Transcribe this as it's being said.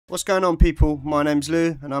What's going on, people? My name's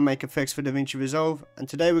Lou and I make effects for DaVinci Resolve, and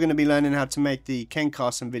today we're going to be learning how to make the Ken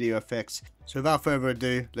Carson video effects. So without further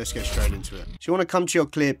ado, let's get straight into it. So you want to come to your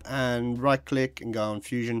clip and right click and go on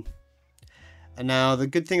Fusion. And now the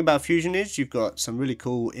good thing about Fusion is you've got some really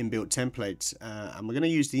cool inbuilt templates, and we're going to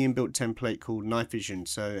use the inbuilt template called Night Vision.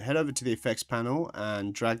 So head over to the effects panel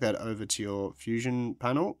and drag that over to your Fusion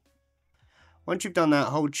panel. Once you've done that,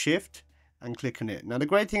 hold shift and click on it. Now the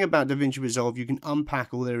great thing about DaVinci Resolve, you can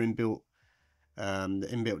unpack all their inbuilt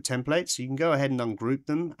templates, so you can go ahead and ungroup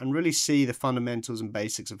them and really see the fundamentals and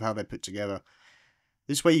basics of how they're put together.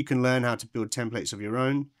 This way you can learn how to build templates of your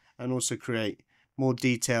own and also create more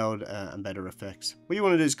detailed and better effects. What you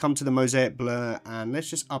want to do is come to the mosaic blur and let's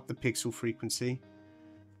just up the pixel frequency.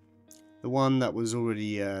 The one that was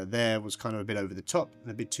already there was kind of a bit over the top and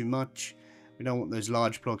a bit too much. We don't want those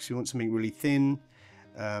large blocks, we want something really thin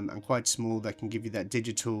and quite small that can give you that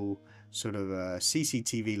digital sort of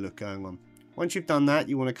CCTV look going on. Once you've done that,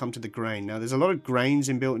 you want to come to the grain. Now there's a lot of grains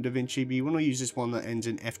inbuilt in DaVinci, but you want to use this one that ends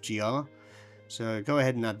in FGR. So go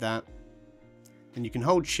ahead and add that. Then you can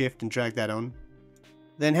hold shift and drag that on.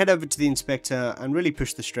 Then head over to the inspector and really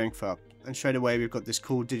push the strength up. And straight away we've got this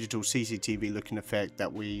cool digital CCTV looking effect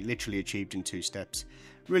that we literally achieved in 2 steps.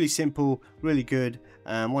 Really simple, really good.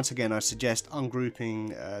 Once again, I suggest ungrouping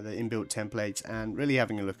the inbuilt templates and really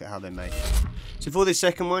having a look at how they're made. So for this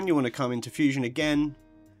second one, you want to come into Fusion again.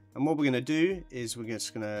 And what we're going to do is we're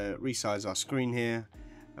just going to resize our screen here.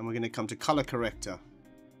 And we're going to come to color corrector.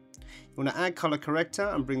 You want to add color corrector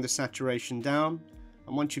and bring the saturation down.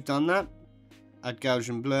 And once you've done that, add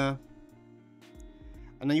Gaussian blur.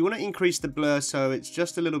 And then you want to increase the blur so it's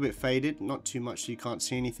just a little bit faded, not too much so you can't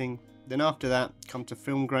see anything. Then after that, come to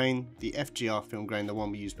film grain, the FGR film grain, the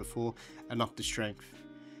one we used before, and up the strength.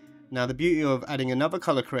 Now the beauty of adding another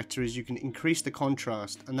color corrector is you can increase the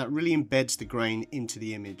contrast, and that really embeds the grain into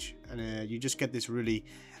the image. And you just get this really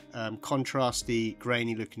contrasty,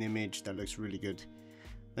 grainy looking image that looks really good.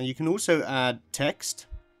 Now you can also add text.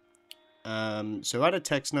 So add a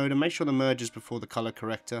text node and make sure the merge is before the color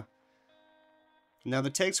corrector. Now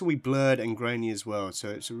the text will be blurred and grainy as well, so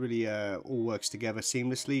it's really all works together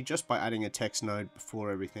seamlessly just by adding a text node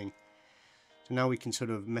before everything. So now we can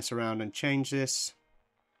sort of mess around and change this.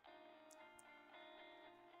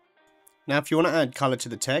 Now if you want to add color to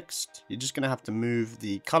the text, you're just going to have to move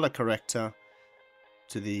the color corrector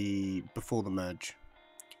to the before the merge.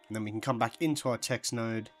 And then we can come back into our text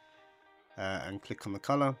node and click on the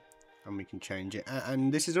color and we can change it.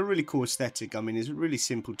 And this is a really cool aesthetic. I mean, it's really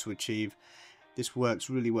simple to achieve. This works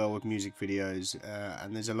really well with music videos,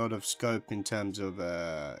 and there's a lot of scope in terms of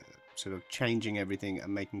sort of changing everything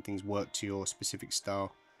and making things work to your specific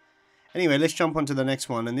style. Anyway, let's jump on to the next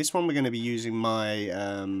one, and this one we're going to be using my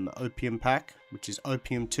Opium pack, which is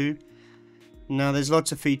Opium 2. Now there's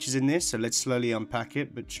lots of features in this, so let's slowly unpack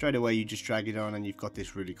it, but straight away you just drag it on and you've got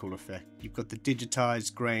this really cool effect. You've got the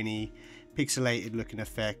digitized, grainy, pixelated looking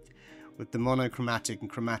effect with the monochromatic and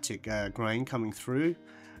chromatic grain coming through.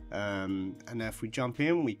 And if we jump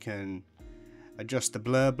in, we can adjust the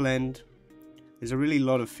blur blend. There's a really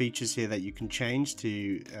lot of features here that you can change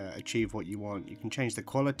to achieve what you want. You can change the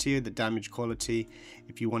quality, the damage quality.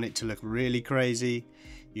 If you want it to look really crazy,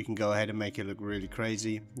 you can go ahead and make it look really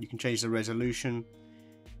crazy. You can change the resolution.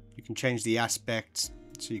 You can change the aspects,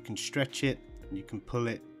 so you can stretch it, you can pull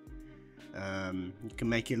it. You can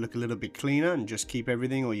make it look a little bit cleaner and just keep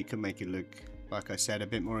everything, or you can make it look, like I said, a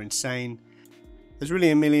bit more insane. There's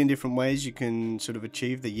really a million different ways you can sort of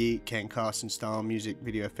achieve the Ken Carson-style music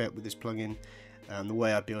video effect with this plugin. The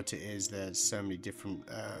way I built it is there's so many different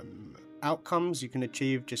outcomes you can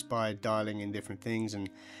achieve just by dialing in different things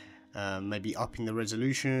and maybe upping the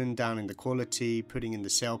resolution, down in the quality, putting in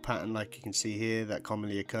the cell pattern like you can see here that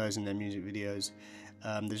commonly occurs in their music videos.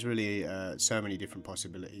 There's really so many different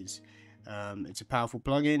possibilities. It's a powerful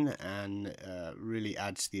plugin and really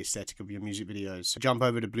adds to the aesthetic of your music videos. So jump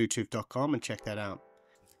over to bluetooth.com and check that out.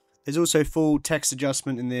 There's also full text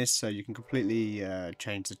adjustment in this, so you can completely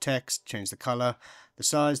change the text, change the color, the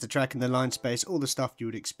size, the track and the line space, all the stuff you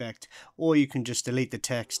would expect, or you can just delete the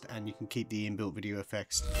text and you can keep the inbuilt video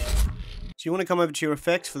effects. So you want to come over to your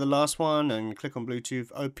effects for the last one and click on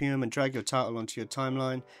Bluetooth Opium and drag your title onto your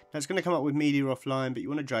timeline. Now it's going to come up with media offline, but you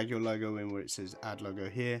want to drag your logo in where it says add logo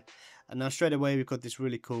here. And now straight away we've got this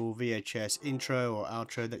really cool VHS intro or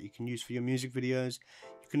outro that you can use for your music videos.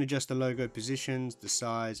 You can adjust the logo positions, the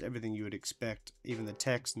size, everything you would expect, even the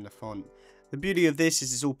text and the font. The beauty of this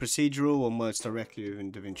is it's all procedural and works directly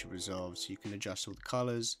within DaVinci Resolve, so you can adjust all the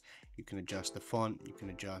colors, you can adjust the font, you can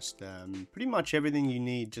adjust pretty much everything you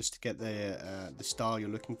need just to get the style you're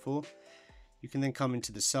looking for. You can then come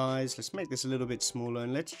into the size. Let's make this a little bit smaller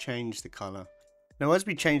and let's change the color. Now as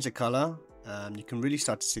we change the color, you can really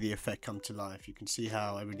start to see the effect come to life. You can see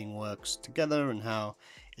how everything works together and how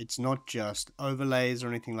it's not just overlays or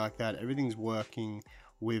anything like that. Everything's working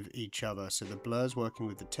with each other. So the blur's working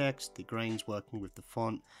with the text, the grain's working with the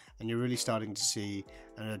font, and you're really starting to see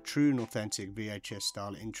a true and authentic VHS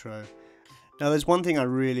style intro. Now there's one thing I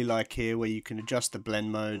really like here where you can adjust the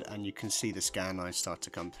blend mode and you can see the scan lines start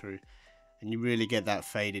to come through and you really get that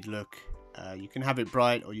faded look. You can have it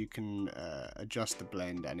bright or you can adjust the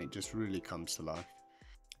blend and it just really comes to life.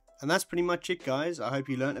 And that's pretty much it, guys. I hope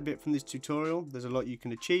you learned a bit from this tutorial. There's a lot you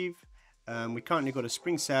can achieve. We currently got a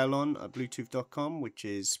spring sale on at bluetooth.com, which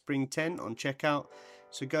is spring 10 on checkout.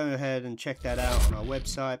 So go ahead and check that out on our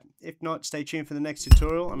website. If not, stay tuned for the next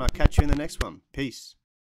tutorial and I'll catch you in the next one. Peace.